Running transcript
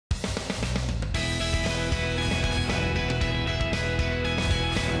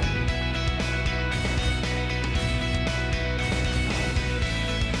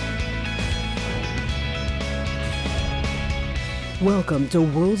Welcome to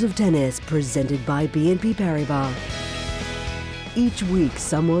Worlds of Tennis, presented by BNP Paribas. Each week,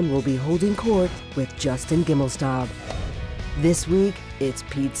 someone will be holding court with Justin Gimelstob. This week, it's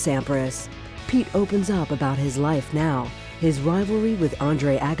Pete Sampras. Pete opens up about his life now, his rivalry with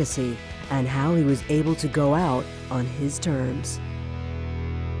Andre Agassi, and how he was able to go out on his terms.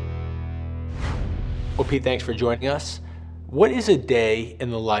 Well, Pete, thanks for joining us. What is a day in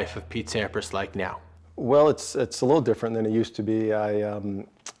the life of Pete Sampras like now? Well, it's a little different than it used to be. I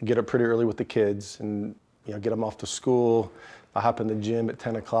get up pretty early with the kids and get them off to school. I hop in the gym at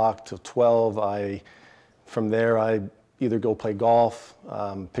 10 o'clock till 12. From there, I either go play golf,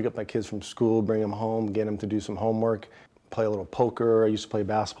 pick up my kids from school, bring them home, get them to do some homework, play a little poker. I used to play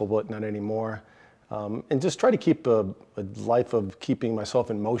basketball, but not anymore. And just try to keep a life of keeping myself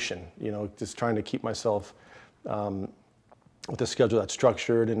in motion, just trying to keep myself with a schedule that's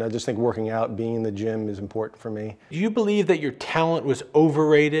structured. And I just think working out, being in the gym is important for me. Do you believe that your talent was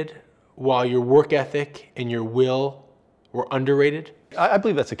overrated while your work ethic and your will were underrated? I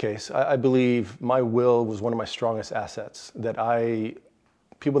believe that's the case. I believe my will was one of my strongest assets. That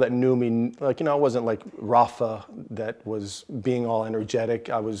people that knew me, I wasn't like Rafa that was being all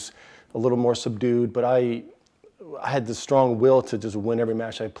energetic. I was a little more subdued, but I had the strong will to just win every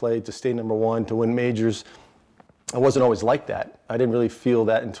match I played, to stay number one, to win majors. I wasn't always like that. I didn't really feel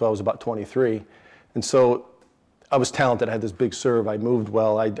that until I was about 23. And so I was talented. I had this big serve. I moved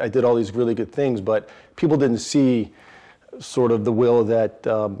well. I did all these really good things, but people didn't see sort of the will that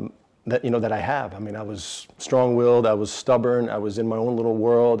I have. I mean, I was strong-willed. I was stubborn. I was in my own little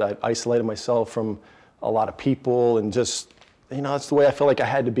world. I isolated myself from a lot of people, and just, that's the way I felt like I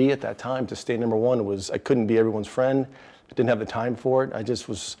had to be at that time to stay number one. I couldn't be everyone's friend. I didn't have the time for it. I just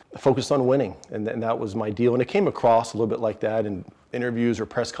was focused on winning, and that was my deal. And it came across a little bit like that in interviews or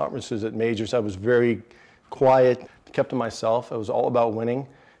press conferences at majors. I was very quiet, kept to myself. I was all about winning,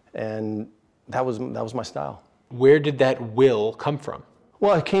 and that was my style. Where did that will come from?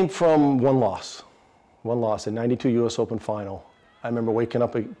 Well, it came from one loss, a 92 U.S. Open final. I remember waking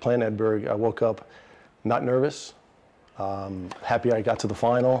up playing Edinburgh. I woke up not nervous, happy I got to the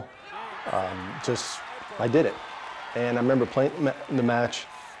final. I did it. And I remember playing the match.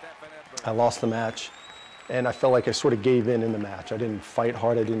 I lost the match, and I felt like I sort of gave in the match. I didn't fight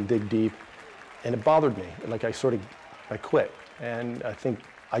hard. I didn't dig deep, and it bothered me. Like I quit. And I think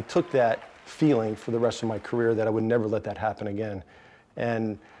I took that feeling for the rest of my career, that I would never let that happen again.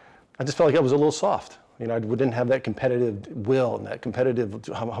 And I just felt like I was a little soft. I didn't have that competitive will and that competitive,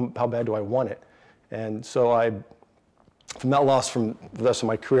 how bad do I want it? And so from that loss, from the rest of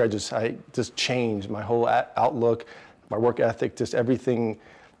my career, I just changed my whole outlook, my work ethic, just everything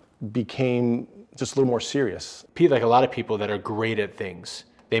became just a little more serious. Pete, like a lot of people that are great at things,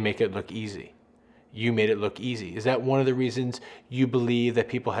 they make it look easy. You made it look easy. Is that one of the reasons you believe that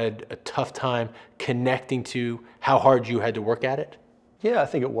people had a tough time connecting to how hard you had to work at it? Yeah, I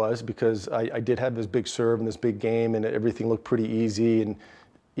think it was, because I did have this big serve and this big game, and everything looked pretty easy. And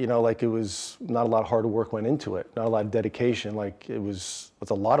it was not a lot of hard work went into it, not a lot of dedication. It was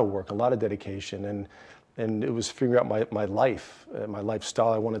a lot of work, a lot of dedication, and it was figuring out my life, my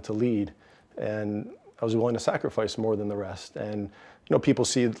lifestyle I wanted to lead, and I was willing to sacrifice more than the rest. And people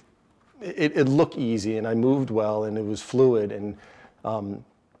see it looked easy, and I moved well, and it was fluid, and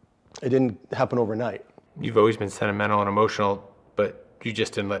it didn't happen overnight. You've always been sentimental and emotional, but you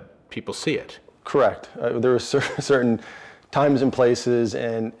just didn't let people see it. Correct. There were certain times and places,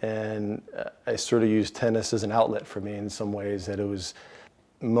 and I sort of used tennis as an outlet for me in some ways, that it was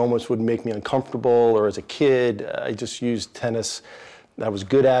moments would make me uncomfortable, or as a kid, I just used tennis. I was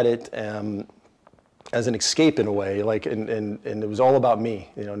good at it as an escape in a way, and it was all about me.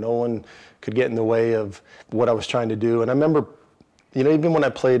 No one could get in the way of what I was trying to do. And I remember, even when I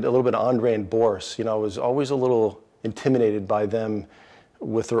played a little bit of Andre and Boris, I was always a little intimidated by them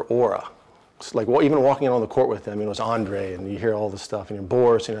with their aura. It's like, even walking on the court with them, it was Andre, and you hear all the stuff, and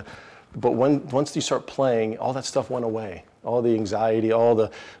Boris, But once you start playing, all that stuff went away. All the anxiety, all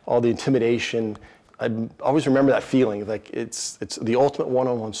the intimidation. I always remember that feeling. Like it's the ultimate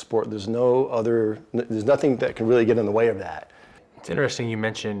one-on-one sport. There's nothing that can really get in the way of that. It's interesting you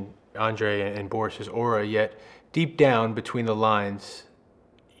mentioned Andre and Boris's aura, yet deep down between the lines,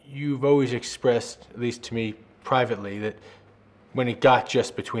 you've always expressed, at least to me privately, that when it got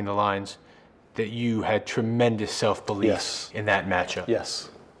just between the lines, that you had tremendous self-belief. Yes. In that matchup. Yes.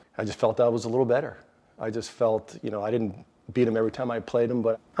 I just felt I was a little better. I just felt, I didn't beat him every time I played him,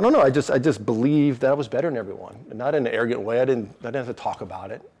 but I don't know, I just believed that I was better than everyone. And not in an arrogant way. I didn't have to talk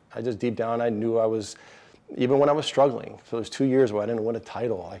about it. I just deep down, I knew I was, even when I was struggling for those 2 years where I didn't win a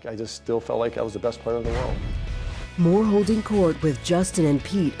title, I just still felt like I was the best player in the world. More holding court with Justin and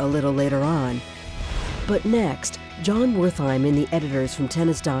Pete a little later on. But next, John Wertheim and the editors from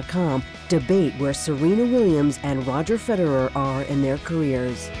Tennis.com debate where Serena Williams and Roger Federer are in their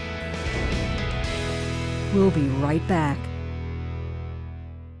careers. We'll be right back.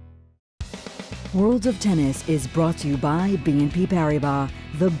 Worlds of Tennis is brought to you by BNP Paribas,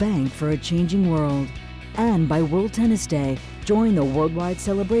 the bank for a changing world, and by World Tennis Day. Join the worldwide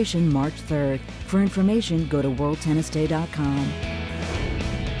celebration March 3rd. For information, go to worldtennisday.com.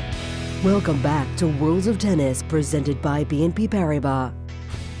 Welcome back to Worlds of Tennis, presented by BNP Paribas.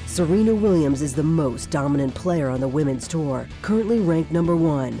 Serena Williams is the most dominant player on the women's tour, currently ranked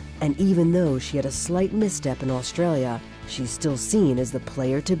 #1. And even though she had a slight misstep in Australia, she's still seen as the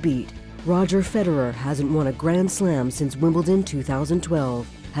player to beat. Roger Federer hasn't won a Grand Slam since Wimbledon 2012,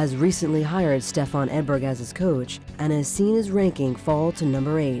 has recently hired Stefan Edberg as his coach, and has seen his ranking fall to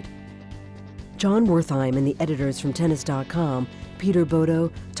 #8. John Wertheim and the editors from Tennis.com, Peter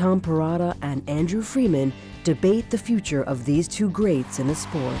Bodo, Tom Parada, and Andrew Freeman debate the future of these two greats in the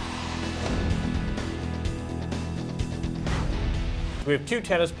sport. We have two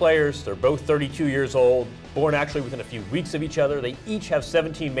tennis players. They're both 32 years old, born actually within a few weeks of each other. They each have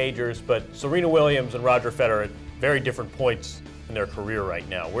 17 majors, but Serena Williams and Roger Federer at very different points in their career right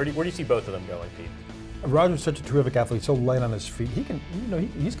now. Where do you see both of them going, Pete? Roger's such a terrific athlete, so light on his feet. He can,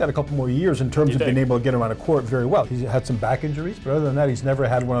 he's got a couple more years in terms of being able to get around a court very well. He's had some back injuries, but other than that, he's never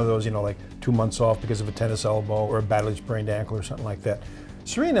had one of those, like 2 months off because of a tennis elbow or a badly sprained ankle or something like that.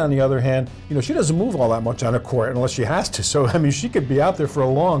 Serena, on the other hand, she doesn't move all that much on a court unless she has to. So, she could be out there for a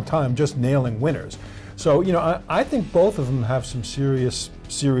long time just nailing winners. So, I think both of them have some serious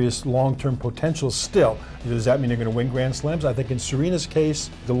long-term potential still. Does that mean they're going to win Grand Slams? I think in Serena's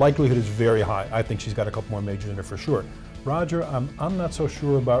case, the likelihood is very high. I think she's got a couple more majors in her for sure. Roger, I'm not so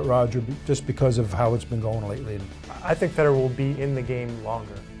sure about Roger just because of how it's been going lately. I think Federer will be in the game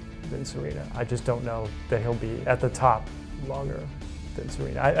longer than Serena. I just don't know that he'll be at the top longer than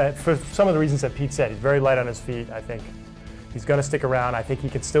Serena. For some of the reasons that Pete said, he's very light on his feet. I think he's going to stick around. I think he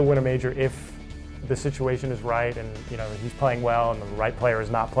could still win a major if the situation is right and he's playing well and the right player is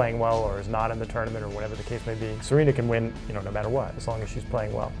not playing well or is not in the tournament or whatever the case may be. Serena can win no matter what, as long as she's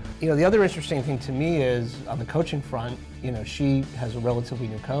playing well. The other interesting thing to me is on the coaching front, she has a relatively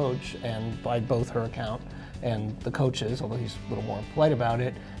new coach, and by both her account and the coaches, although he's a little more polite about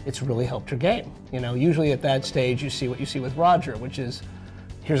it, it's really helped her game. Usually at that stage you see what you see with Roger, which is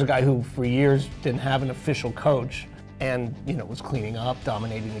here's a guy who for years didn't have an official coach and was cleaning up,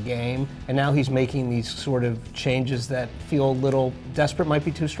 dominating the game, and now he's making these sort of changes that feel a little desperate, might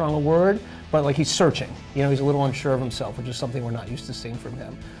be too strong a word, but like he's searching. He's a little unsure of himself, which is something we're not used to seeing from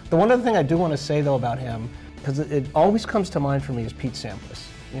him. The one other thing I do want to say though about him, because it always comes to mind for me, is Pete Sampras.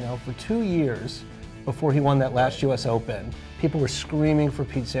 For 2 years before he won that last US Open, people were screaming for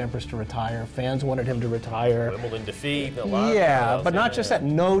Pete Sampras to retire. Fans wanted him to retire. Wimbledon defeat, a lot. Yeah, but not just that,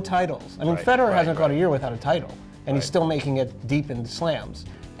 no titles. I mean, Federer hasn't gone a year without a title. And he's still making it deep into slams.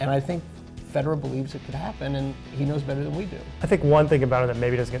 And I think Federer believes it could happen, and he knows better than we do. I think one thing about him that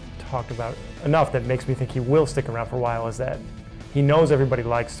maybe doesn't get talked about enough that makes me think he will stick around for a while is that he knows everybody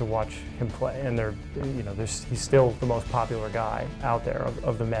likes to watch him play, and he's still the most popular guy out there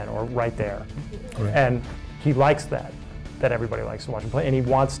of the men, or right there. Right. And he likes that everybody likes to watch him play, and he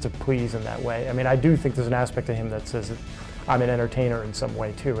wants to please in that way. I mean, I do think there's an aspect to him that says, I'm an entertainer in some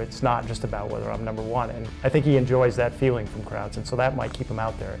way too. It's not just about whether I'm #1, and I think he enjoys that feeling from crowds, and so that might keep him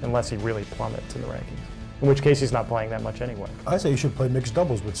out there unless he really plummets in the rankings. In which case he's not playing that much anyway. I say you should play mixed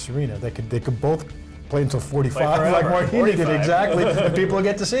doubles with Serena. They could both play until 45, like Martini did, exactly, and people will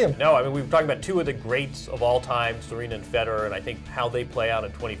get to see him. No, I mean, we've talking about two of the greats of all time, Serena and Federer, and I think how they play out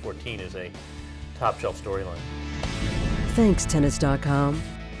in 2014 is a top shelf storyline. Thanks, Tennis.com.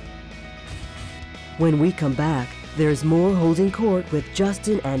 When we come back, there's more Holding Court with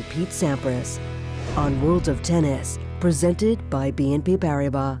Justin and Pete Sampras on Worlds of Tennis, presented by BNP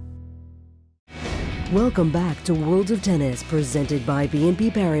Paribas. Welcome back to Worlds of Tennis, presented by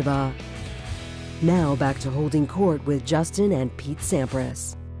BNP Paribas. Now back to Holding Court with Justin and Pete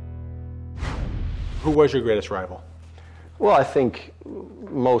Sampras. Who was your greatest rival? Well, I think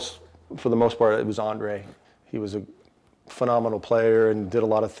for the most part, it was Andre. He was a phenomenal player and did a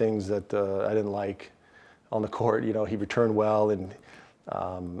lot of things that I didn't like on the court. He returned well and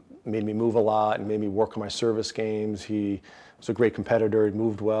made me move a lot and made me work on my service games. He was a great competitor. He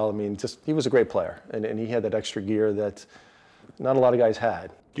moved well. I mean, he was a great player, and he had that extra gear that not a lot of guys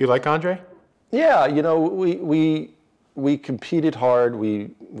had. Do you like Andre? Yeah, we competed hard. We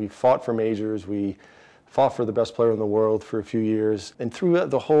fought for majors. We fought for the best player in the world for a few years, and throughout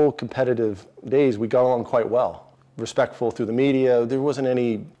the whole competitive days, we got along quite well. respectful through the media. There wasn't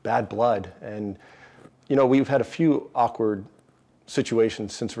any bad blood. And, you know, we've had a few awkward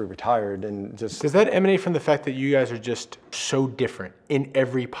situations since we retired, and just... Does that emanate from the fact that you guys are just so different in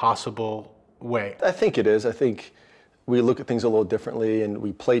every possible way? I think it is. I think we look at things a little differently, and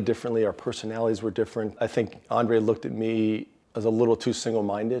we play differently. Our personalities were different. I think Andre looked at me as a little too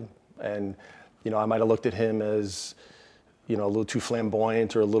single-minded, and, you know, I might have looked at him as, you know, a little too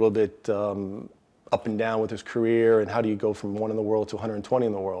flamboyant or a little bit up and down with his career, and how do you go from 1 in the world to 120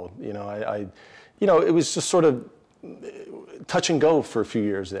 in the world? You know, you know, it was just sort of touch and go for a few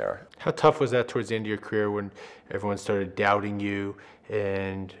years there. How tough was that towards the end of your career when everyone started doubting you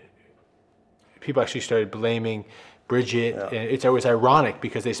and people actually started blaming Bridget? Yeah. And it's always ironic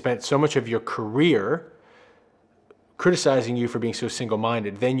because they spent so much of your career criticizing you for being so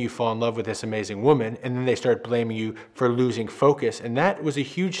single-minded. Then you fall in love with this amazing woman, and then they start blaming you for losing focus. And that was a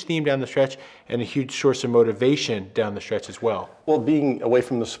huge theme down the stretch and a huge source of motivation down the stretch as well. Well, being away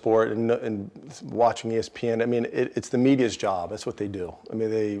from the sport and watching ESPN, I mean, it's the media's job. That's what they do. I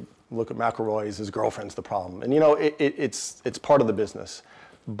mean, they look at McElroy as his girlfriend's the problem. And, you know, it's part of the business.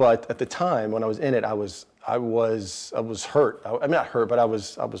 But at the time when I was in it, I was hurt. I mean, not hurt, but I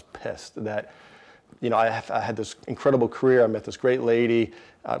was pissed that, you know, I had this incredible career. I met this great lady.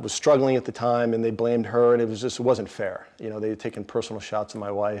 I was struggling at the time, and they blamed her, and it wasn't fair. You know, they had taken personal shots at my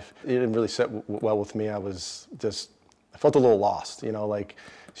wife. It didn't really sit well with me. I felt a little lost. You know, like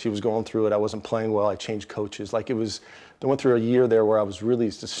she was going through it. I wasn't playing well. I changed coaches. Like they went through a year there where I was really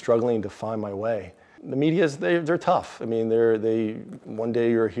just struggling to find my way. The media's, they're tough. I mean, one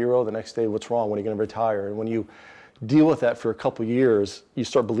day you're a hero, the next day, what's wrong? When are you going to retire? And when you deal with that for a couple years, you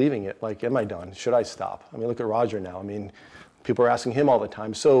start believing it. Like, am I done? Should I stop? I mean, look at Roger now. I mean, people are asking him all the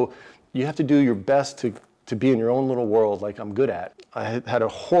time. So you have to do your best to be in your own little world like I'm good at. I had a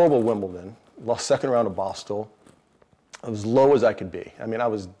horrible Wimbledon, lost second round of Boston. I was low as I could be. I mean, I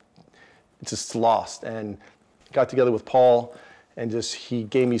was just lost, and got together with Paul, and he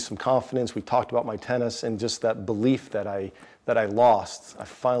gave me some confidence. We talked about my tennis, and just that belief that I lost, I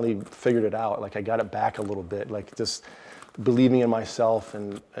finally figured it out. Like, I got it back a little bit, like just believing in myself,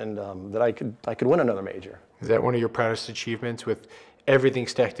 and that I could win another major. Is that one of your proudest achievements, with everything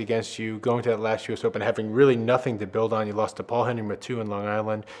stacked against you, going to that last US Open, having really nothing to build on? You lost to Paul-Henri Mathieu in Long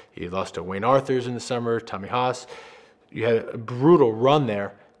Island. You lost to Wayne Arthurs in the summer, Tommy Haas. You had a brutal run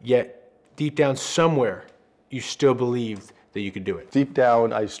there, yet deep down somewhere, you still believed that you could do it. Deep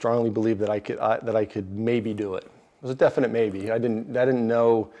down, I strongly believed that I could maybe do it. It was a definite maybe. I didn't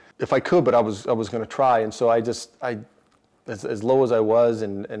know if I could, but I was going to try. And so as low as I was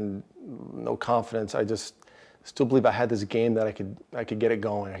and no confidence, I just still believe I had this game that I could get it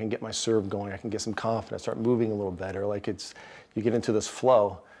going. I can get my serve going. I can get some confidence, start moving a little better. Like, you get into this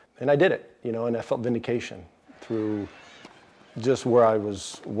flow, and I did it. You know, and I felt vindication through just where I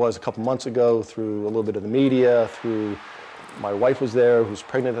was a couple months ago, through a little bit of the media, through my wife was there, who was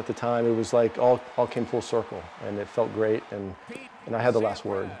pregnant at the time. It was like all came full circle, and it felt great. And I had the last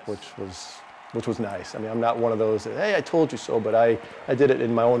word, which was nice. I mean, I'm not one of those that, hey, I told you so, but I did it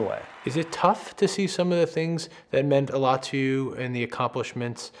in my own way. Is it tough to see some of the things that meant a lot to you and the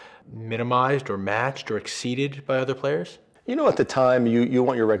accomplishments minimized or matched or exceeded by other players? You know, at the time, you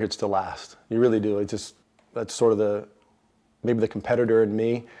want your records to last. You really do. That's sort of maybe the competitor in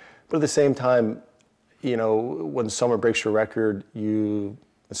me. But at the same time, you know, when someone breaks your record,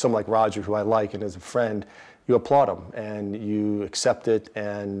 someone like Roger, who I like and is a friend, you applaud him and you accept it,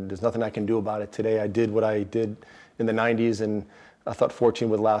 and there's nothing I can do about it today. I did what I did in the 90s, and I thought 14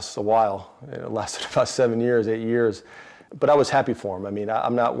 would last a while. It lasted about 7 years, 8 years. But I was happy for him. I mean,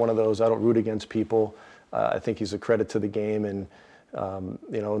 I'm not one of those, I don't root against people. I think he's a credit to the game, and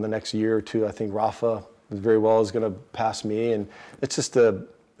you know, in the next year or two, I think Rafa very well is going to pass me, and it's just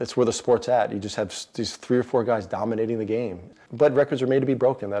it's where the sport's at. You just have these 3 or 4 guys dominating the game. But records are made to be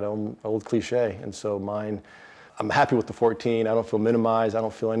broken, that old cliche. And so mine, I'm happy with the 14. I don't feel minimized. I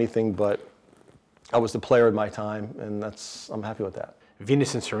don't feel anything, but I was the player of my time, and I'm happy with that.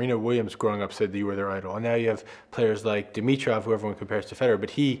 Venus and Serena Williams growing up said that you were their idol. And now you have players like Dimitrov, who everyone compares to Federer, but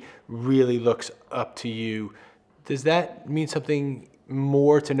he really looks up to you. Does that mean something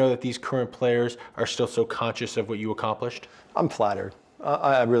more to know that these current players are still so conscious of what you accomplished? I'm flattered.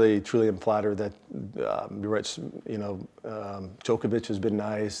 I really, truly am flattered that, you know, Djokovic has been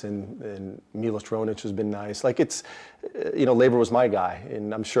nice, and Milos Raonic has been nice. Like, you know, Laver was my guy,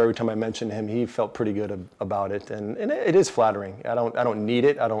 and I'm sure every time I mentioned him, he felt pretty good about it, and it is flattering. I don't need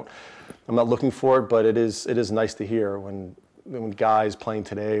it. I'm not looking for it, but it is nice to hear when when guys playing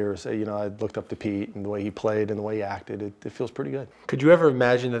today, or say, you know, I looked up to Pete and the way he played and the way he acted, it feels pretty good. Could you ever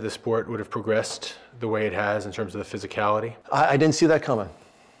imagine that the sport would have progressed the way it has in terms of the physicality? I didn't see that coming.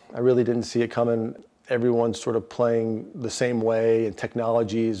 I really didn't see it coming. Everyone's sort of playing the same way, and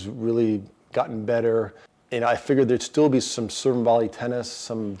technology's really gotten better. You know, I figured there'd still be some serve and volley tennis,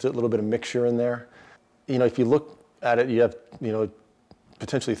 some little bit of mixture in there. You know, if you look at it, you have, you know,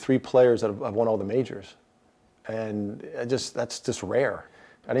 potentially 3 players that have won all the majors. And that's just rare.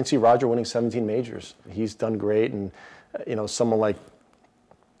 I didn't see Roger winning 17 majors. He's done great, and you know, someone like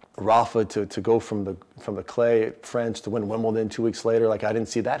Rafa to go from the clay French to win Wimbledon 2 weeks later, like I didn't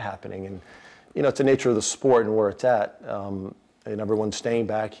see that happening. And you know, it's the nature of the sport and where it's at. And everyone's staying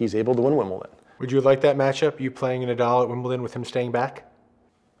back. He's able to win Wimbledon. Would you like that matchup, you playing Nadal at Wimbledon with him staying back?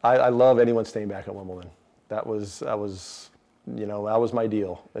 I love anyone staying back at Wimbledon. That was you know, that was my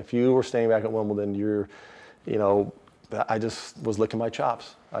deal. If you were staying back at Wimbledon, you know, I just was licking my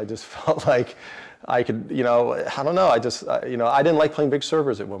chops. I just felt like I could, you know, I don't know. You know, I didn't like playing big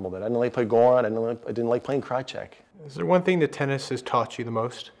servers at Wimbledon. I didn't like playing Goran. I didn't like playing Krajicek. Is there one thing that tennis has taught you the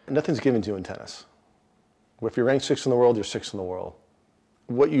most? Nothing's given to you in tennis. If you're ranked 6th in the world, you're 6th in the world.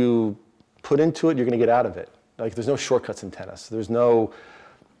 What you put into it, you're going to get out of it. Like, there's no shortcuts in tennis. There's no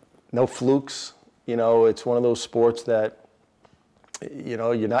flukes. You know, it's one of those sports that, you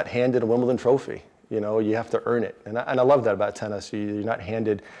know, you're not handed a Wimbledon trophy. You know, you have to earn it. And I love that about tennis. You're not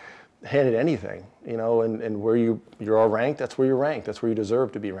handed anything, you know, and where you're all ranked, that's where you're ranked. That's where you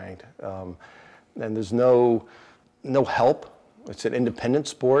deserve to be ranked. And there's no help. It's an independent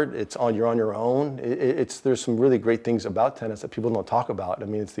sport. You're on your own. There's some really great things about tennis that people don't talk about. I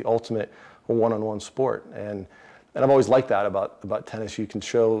mean, it's the ultimate one-on-one sport. And I've always liked that about tennis. You can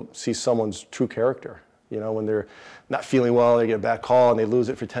see someone's true character. You know, when they're not feeling well, they get a bad call and they lose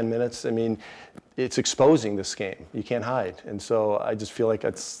it for 10 minutes. I mean, it's exposing this game. You can't hide. And so I just feel like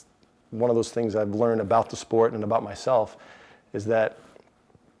it's one of those things I've learned about the sport and about myself, is that,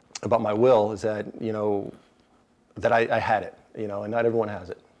 about my will, is that, you know, that I had it, you know, and not everyone has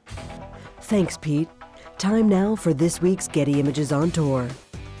it. Thanks, Pete. Time now for this week's Getty Images on Tour.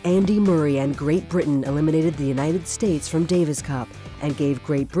 Andy Murray and Great Britain eliminated the United States from Davis Cup and gave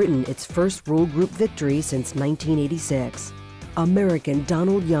Great Britain its first rule group victory since 1986. American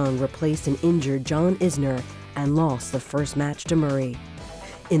Donald Young replaced an injured John Isner and lost the first match to Murray.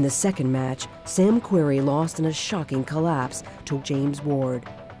 In the second match, Sam Querrey lost in a shocking collapse to James Ward.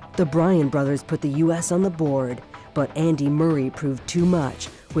 The Bryan brothers put the U.S. on the board, but Andy Murray proved too much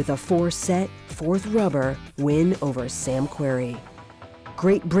with a 4-set, fourth rubber win over Sam Querrey.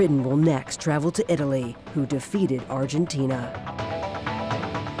 Great Britain will next travel to Italy, who defeated Argentina.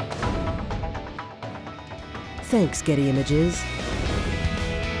 Thanks, Getty Images.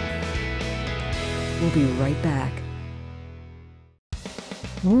 We'll be right back.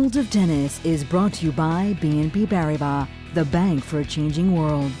 World of Tennis is brought to you by BNP Paribas, the bank for a changing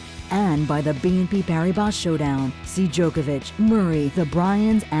world, and by the BNP Paribas Showdown. See Djokovic, Murray, the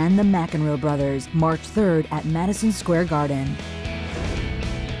Bryans, and the McEnroe brothers, March 3rd at Madison Square Garden.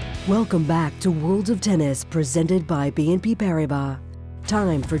 Welcome back to World of Tennis, presented by BNP Paribas.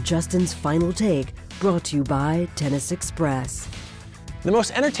 Time for Justin's final take, brought to you by Tennis Express. The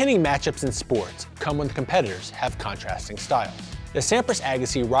most entertaining matchups in sports come when the competitors have contrasting styles. The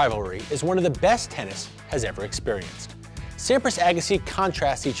Sampras-Agassi rivalry is one of the best tennis has ever experienced. Sampras-Agassi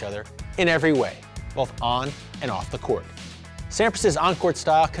contrast each other in every way, both on and off the court. Sampras' on-court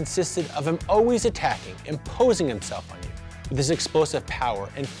style consisted of him always attacking, imposing himself on you with his explosive power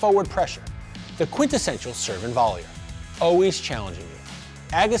and forward pressure, the quintessential serve and volleyer, always challenging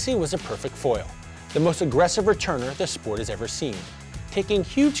you. Agassi was a perfect foil, the most aggressive returner the sport has ever seen, taking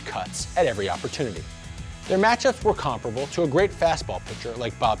huge cuts at every opportunity. Their matchups were comparable to a great fastball pitcher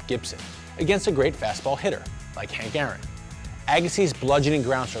like Bob Gibson against a great fastball hitter like Hank Aaron. Agassi's bludgeoning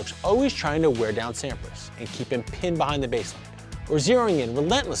ground strokes always trying to wear down Sampras and keep him pinned behind the baseline, or zeroing in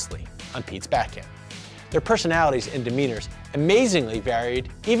relentlessly on Pete's backhand. Their personalities and demeanors amazingly varied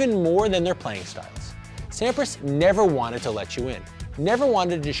even more than their playing styles. Sampras never wanted to let you in, never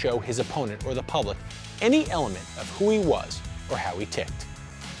wanted to show his opponent or the public any element of who he was or how he ticked.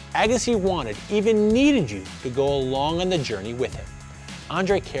 Agassi wanted, even needed you to go along on the journey with him.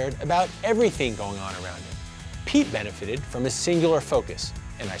 Andre cared about everything going on around him. Pete benefited from his singular focus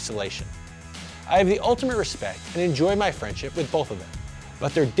and isolation. I have the ultimate respect and enjoy my friendship with both of them,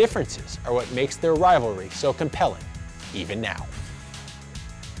 but their differences are what makes their rivalry so compelling, even now.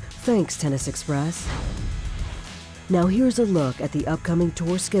 Thanks, Tennis Express. Now here's a look at the upcoming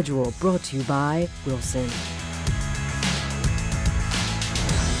tour schedule, brought to you by Wilson.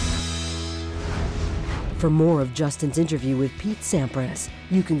 For more of Justin's interview with Pete Sampras,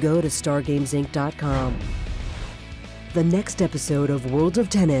 you can go to StarGamesInc.com. The next episode of World of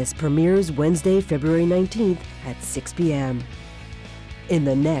Tennis premieres Wednesday, February 19th at 6 p.m. In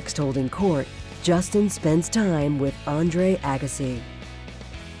the next Holding Court, Justin spends time with Andre Agassi.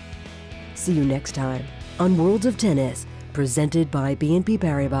 See you next time on World of Tennis, presented by BNP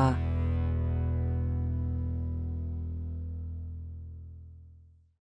Paribas.